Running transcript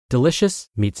Delicious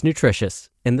meets nutritious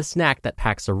in the snack that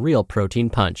packs a real protein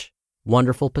punch.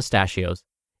 Wonderful Pistachios.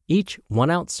 Each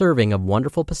 1-ounce serving of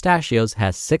Wonderful Pistachios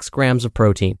has 6 grams of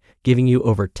protein, giving you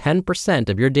over 10%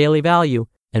 of your daily value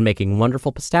and making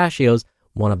Wonderful Pistachios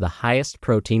one of the highest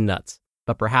protein nuts.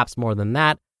 But perhaps more than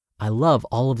that, I love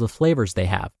all of the flavors they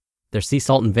have. Their sea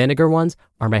salt and vinegar ones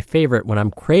are my favorite when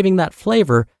I'm craving that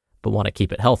flavor but want to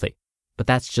keep it healthy. But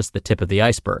that's just the tip of the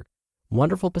iceberg.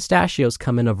 Wonderful Pistachios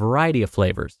come in a variety of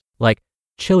flavors, like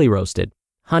chili roasted,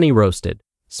 honey roasted,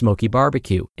 smoky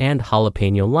barbecue, and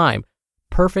jalapeno lime,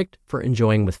 perfect for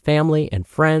enjoying with family and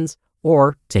friends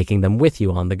or taking them with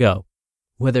you on the go.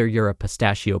 Whether you're a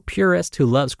pistachio purist who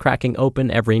loves cracking open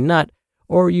every nut,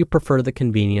 or you prefer the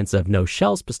convenience of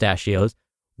no-shells pistachios,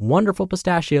 Wonderful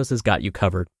Pistachios has got you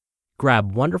covered.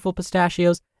 Grab Wonderful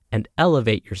Pistachios and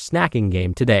elevate your snacking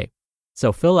game today.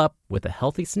 So fill up with a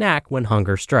healthy snack when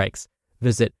hunger strikes.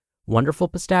 Visit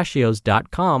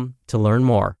wonderfulpistachios.com to learn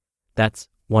more. That's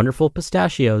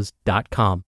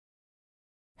wonderfulpistachios.com.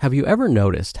 Have you ever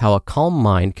noticed how a calm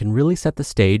mind can really set the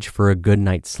stage for a good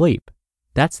night's sleep?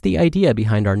 That's the idea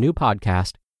behind our new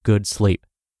podcast, Good Sleep.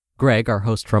 Greg, our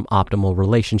host from Optimal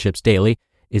Relationships Daily,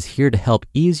 is here to help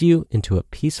ease you into a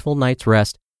peaceful night's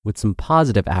rest with some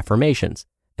positive affirmations.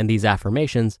 And these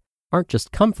affirmations aren't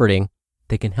just comforting,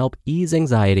 they can help ease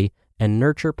anxiety and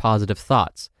nurture positive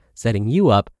thoughts, setting you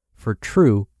up for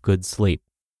true good sleep.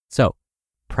 So,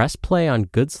 press play on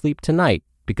Good Sleep tonight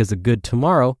because a good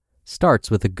tomorrow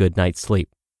starts with a good night's sleep.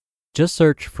 Just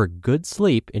search for Good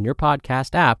Sleep in your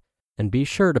podcast app and be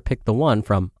sure to pick the one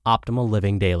from Optimal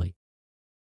Living Daily.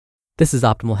 This is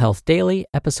Optimal Health Daily,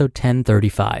 episode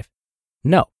 1035.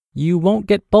 No, you won't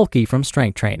get bulky from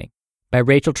strength training, by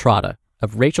Rachel Trotta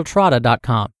of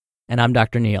racheltrotta.com. And I'm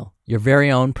Dr. Neil, your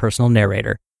very own personal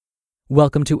narrator.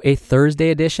 Welcome to a Thursday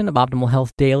edition of Optimal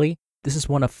Health Daily. This is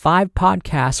one of 5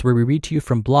 podcasts where we read to you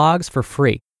from blogs for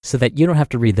free so that you don't have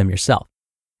to read them yourself.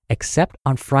 Except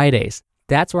on Fridays.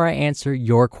 That's where I answer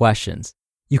your questions.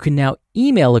 You can now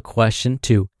email a question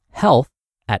to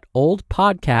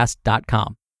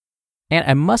health@oldpodcast.com. And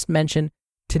I must mention,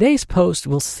 today's post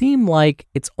will seem like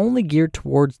it's only geared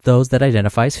towards those that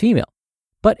identify as female.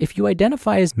 But if you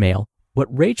identify as male,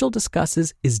 what Rachel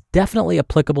discusses is definitely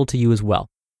applicable to you as well.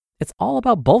 It's all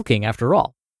about bulking after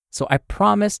all. So I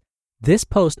promise this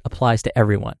post applies to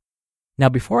everyone. Now,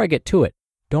 before I get to it,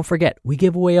 don't forget, we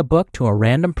give away a book to a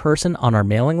random person on our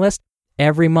mailing list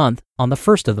every month on the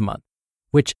first of the month,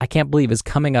 which I can't believe is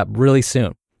coming up really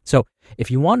soon. So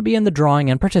if you want to be in the drawing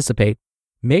and participate,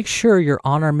 make sure you're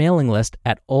on our mailing list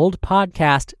at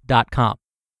oldpodcast.com.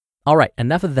 All right,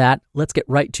 enough of that. Let's get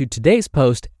right to today's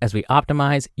post as we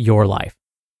optimize your life.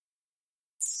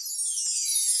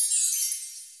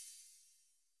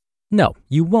 No,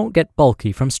 you won't get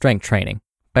bulky from strength training,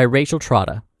 by Rachel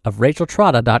Trotta of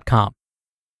racheltrotta.com.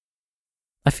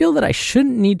 I feel that I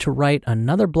shouldn't need to write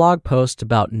another blog post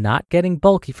about not getting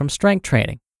bulky from strength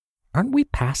training. Aren't we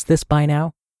past this by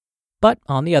now? But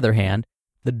on the other hand,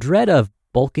 the dread of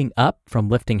bulking up from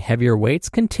lifting heavier weights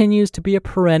continues to be a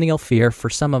perennial fear for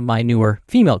some of my newer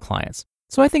female clients,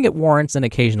 so I think it warrants an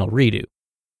occasional redo.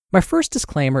 My first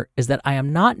disclaimer is that I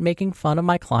am not making fun of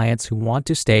my clients who want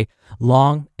to stay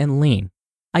long and lean.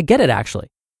 I get it, actually.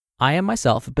 I am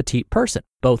myself a petite person,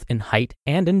 both in height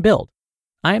and in build.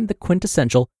 I am the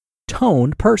quintessential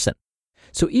toned person.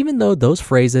 So even though those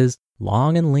phrases,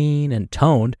 long and lean and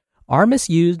toned, are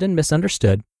misused and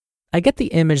misunderstood, I get the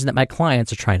image that my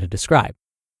clients are trying to describe.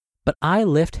 But I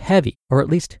lift heavy, or at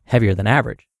least heavier than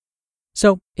average.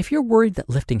 So if you're worried that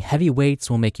lifting heavy weights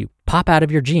will make you pop out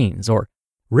of your jeans or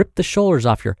rip the shoulders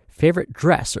off your favorite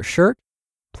dress or shirt,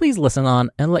 please listen on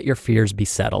and let your fears be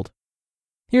settled.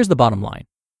 Here's the bottom line.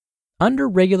 Under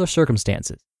regular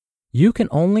circumstances, you can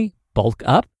only bulk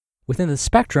up within the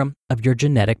spectrum of your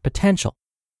genetic potential.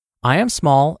 I am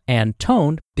small and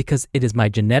toned because it is my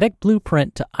genetic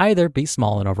blueprint to either be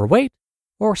small and overweight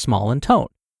or small and toned.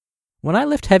 When I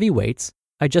lift heavy weights,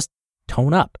 I just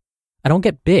tone up. I don't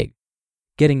get big.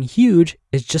 Getting huge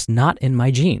is just not in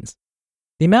my genes.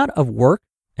 The amount of work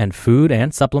and food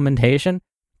and supplementation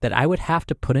that I would have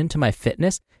to put into my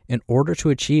fitness in order to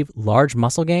achieve large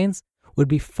muscle gains would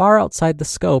be far outside the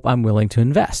scope I'm willing to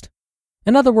invest.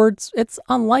 In other words, it's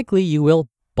unlikely you will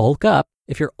bulk up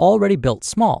if you're already built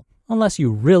small, unless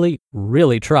you really,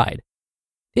 really tried.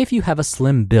 If you have a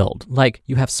slim build, like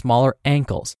you have smaller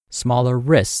ankles, smaller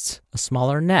wrists, a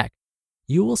smaller neck,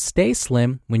 you will stay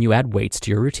slim when you add weights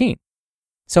to your routine.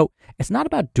 So it's not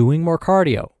about doing more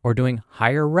cardio or doing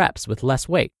higher reps with less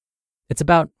weight. It's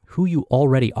about who you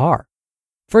already are.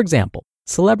 For example,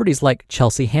 celebrities like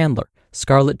Chelsea Handler,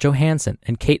 Scarlett Johansson,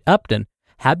 and Kate Upton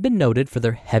have been noted for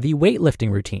their heavy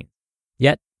weightlifting routine,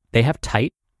 yet they have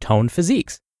tight, toned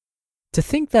physiques. To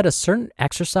think that a certain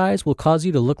exercise will cause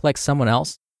you to look like someone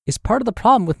else is part of the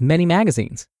problem with many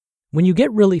magazines. When you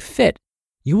get really fit,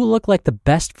 you will look like the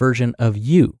best version of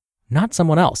you, not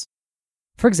someone else.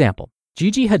 For example,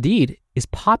 Gigi Hadid is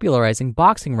popularizing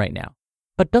boxing right now,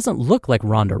 but doesn't look like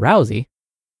Ronda Rousey.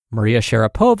 Maria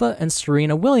Sharapova and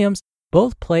Serena Williams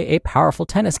both play a powerful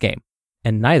tennis game,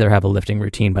 and neither have a lifting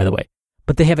routine, by the way,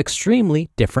 but they have extremely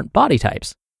different body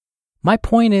types. My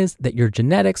point is that your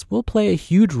genetics will play a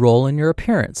huge role in your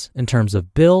appearance in terms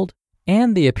of build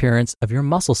and the appearance of your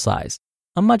muscle size,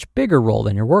 a much bigger role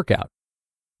than your workout.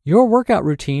 Your workout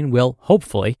routine will,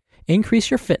 hopefully,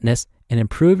 increase your fitness and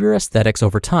improve your aesthetics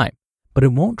over time, but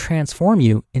it won't transform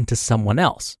you into someone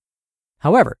else.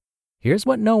 However, here's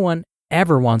what no one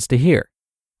ever wants to hear: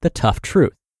 the tough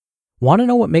truth. Want to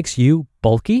know what makes you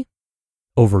bulky?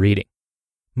 Overeating.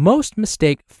 Most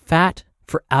mistake fat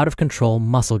for out-of-control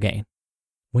muscle gain.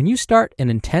 When you start an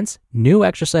intense new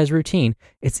exercise routine,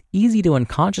 it's easy to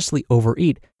unconsciously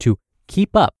overeat to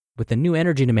keep up with the new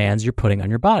energy demands you're putting on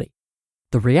your body.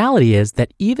 The reality is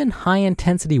that even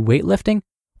high-intensity weightlifting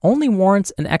only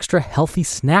warrants an extra healthy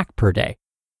snack per day.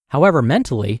 However,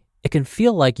 mentally, it can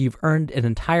feel like you've earned an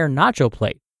entire nacho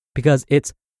plate because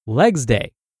it's legs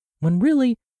day, when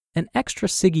really, an extra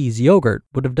Siggy's yogurt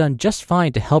would have done just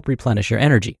fine to help replenish your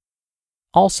energy.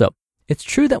 Also, it's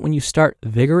true that when you start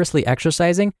vigorously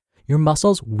exercising, your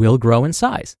muscles will grow in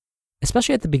size.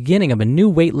 Especially at the beginning of a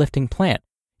new weightlifting plan,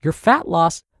 your fat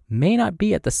loss may not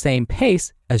be at the same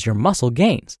pace as your muscle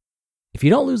gains. If you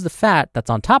don't lose the fat that's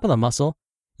on top of the muscle,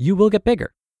 you will get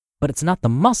bigger, but it's not the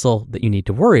muscle that you need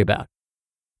to worry about.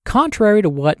 Contrary to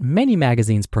what many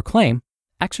magazines proclaim,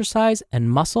 exercise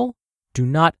and muscle do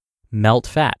not melt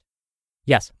fat.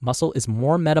 Yes, muscle is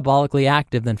more metabolically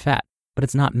active than fat, but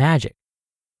it's not magic.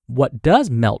 What does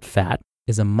melt fat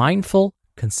is a mindful,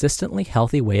 consistently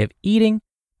healthy way of eating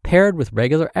paired with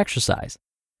regular exercise,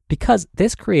 because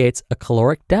this creates a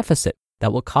caloric deficit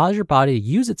that will cause your body to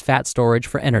use its fat storage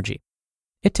for energy.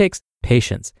 It takes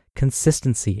patience,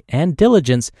 consistency, and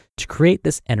diligence to create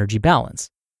this energy balance.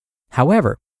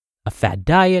 However, a fad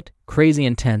diet, crazy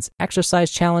intense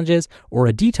exercise challenges, or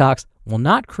a detox will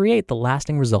not create the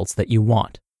lasting results that you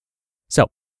want. So,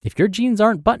 if your jeans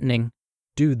aren't buttoning,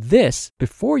 do this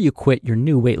before you quit your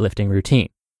new weightlifting routine.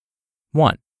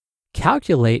 1.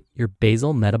 Calculate your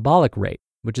basal metabolic rate,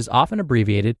 which is often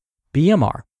abbreviated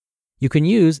BMR. You can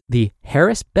use the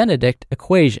Harris-Benedict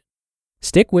equation.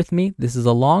 Stick with me, this is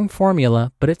a long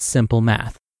formula, but it's simple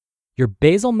math. Your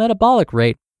basal metabolic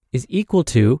rate is equal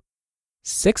to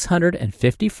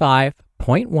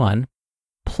 655.1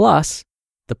 plus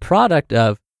the product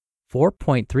of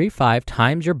 4.35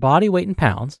 times your body weight in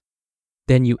pounds.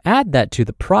 Then you add that to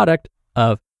the product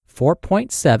of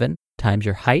 4.7 times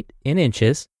your height in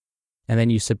inches, and then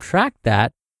you subtract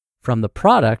that from the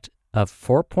product of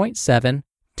 4.7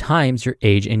 times your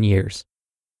age in years.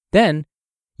 Then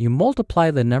you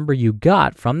multiply the number you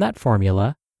got from that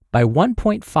formula by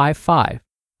 1.55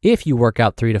 if you work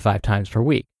out 3 to 5 times per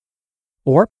week.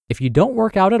 Or if you don't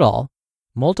work out at all,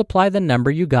 multiply the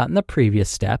number you got in the previous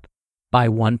step by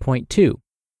 1.2.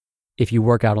 If you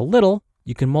work out a little,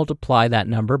 you can multiply that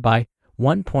number by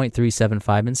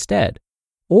 1.375 instead,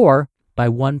 or by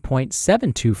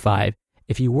 1.725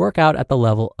 if you work out at the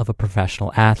level of a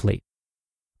professional athlete.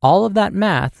 All of that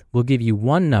math will give you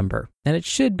one number, and it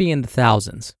should be in the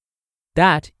thousands.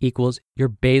 That equals your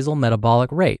basal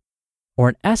metabolic rate, or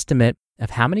an estimate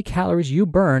of how many calories you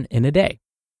burn in a day.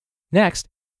 Next,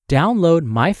 download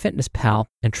MyFitnessPal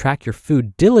and track your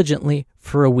food diligently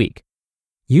for a week.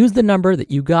 Use the number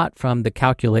that you got from the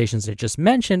calculations I just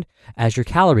mentioned as your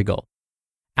calorie goal.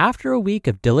 After a week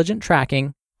of diligent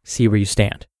tracking, see where you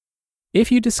stand.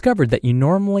 If you discovered that you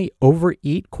normally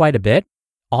overeat quite a bit,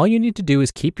 all you need to do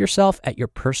is keep yourself at your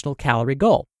personal calorie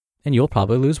goal, and you'll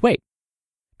probably lose weight.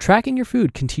 Tracking your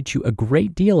food can teach you a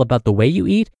great deal about the way you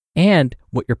eat and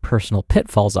what your personal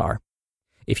pitfalls are.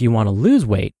 If you want to lose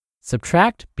weight,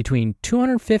 subtract between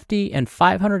 250 and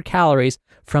 500 calories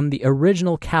from the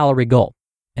original calorie goal,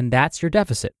 and that's your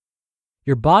deficit.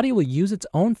 Your body will use its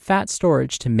own fat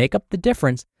storage to make up the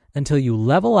difference until you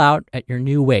level out at your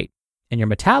new weight, and your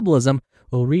metabolism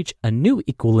will reach a new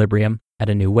equilibrium at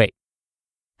a new weight.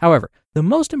 However, the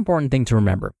most important thing to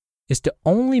remember is to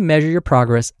only measure your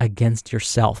progress against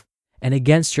yourself and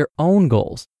against your own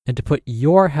goals, and to put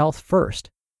your health first,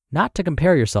 not to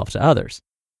compare yourself to others.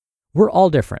 We're all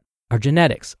different. Our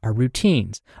genetics, our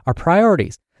routines, our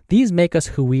priorities, these make us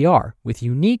who we are with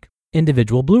unique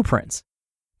individual blueprints.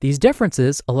 These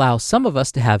differences allow some of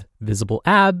us to have visible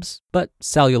abs, but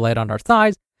cellulite on our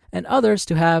thighs, and others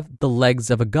to have the legs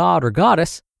of a god or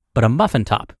goddess, but a muffin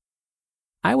top.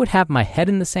 I would have my head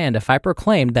in the sand if I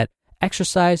proclaimed that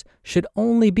exercise should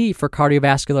only be for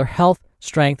cardiovascular health,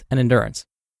 strength, and endurance.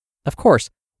 Of course,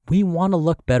 we want to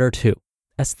look better too.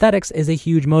 Aesthetics is a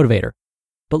huge motivator,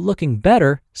 but looking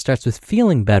better starts with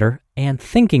feeling better and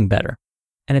thinking better.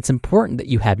 And it's important that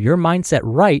you have your mindset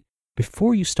right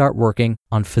before you start working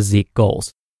on physique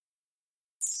goals.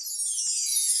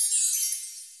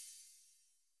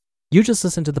 You just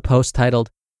listened to the post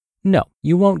titled, "No,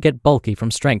 You Won't Get Bulky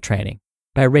from Strength Training"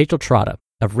 by Rachel Trotta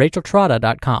of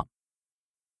racheltrotta.com.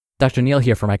 Dr. Neal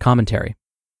here for my commentary.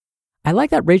 I like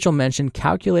that Rachel mentioned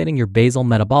calculating your basal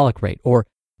metabolic rate, or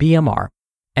BMR,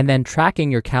 and then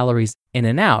tracking your calories in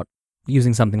and out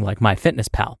using something like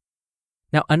MyFitnessPal.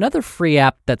 Now, another free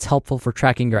app that's helpful for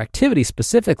tracking your activity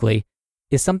specifically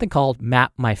is something called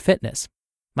MapMyFitness.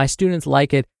 My students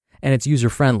like it, and it's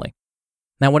user-friendly.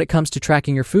 Now, when it comes to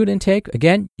tracking your food intake,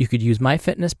 again, you could use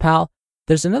MyFitnessPal.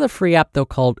 There's another free app, though,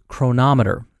 called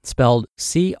Chronometer, spelled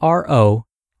Chronometer,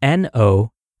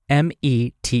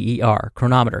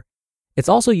 Chronometer. It's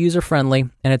also user-friendly,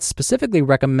 and it's specifically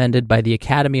recommended by the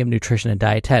Academy of Nutrition and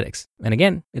Dietetics. And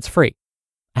again, it's free.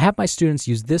 I have my students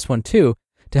use this one, too,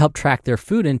 to help track their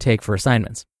food intake for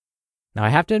assignments. Now, I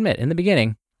have to admit, in the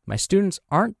beginning, my students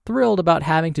aren't thrilled about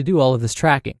having to do all of this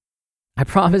tracking. I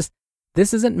promise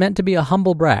this isn't meant to be a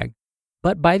humble brag,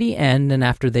 but by the end and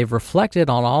after they've reflected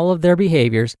on all of their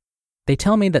behaviors, they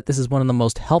tell me that this is one of the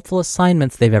most helpful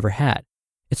assignments they've ever had.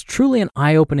 It's truly an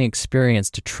eye-opening experience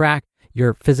to track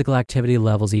your physical activity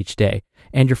levels each day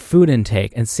and your food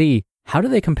intake and see how do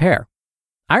they compare.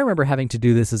 I remember having to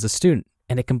do this as a student,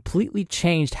 and it completely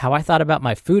changed how I thought about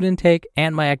my food intake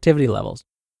and my activity levels.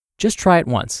 Just try it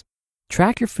once.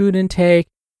 Track your food intake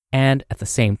and, at the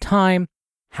same time,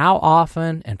 how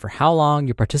often and for how long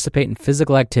you participate in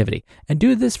physical activity. And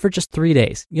do this for just 3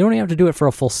 days. You don't even have to do it for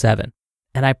a full 7.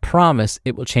 And I promise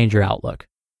it will change your outlook.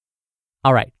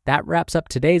 All right, that wraps up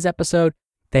today's episode.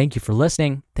 Thank you for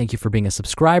listening. Thank you for being a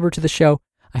subscriber to the show.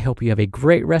 I hope you have a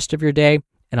great rest of your day,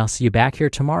 and I'll see you back here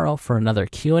tomorrow for another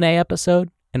Q&A episode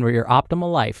and where your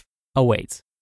optimal life awaits.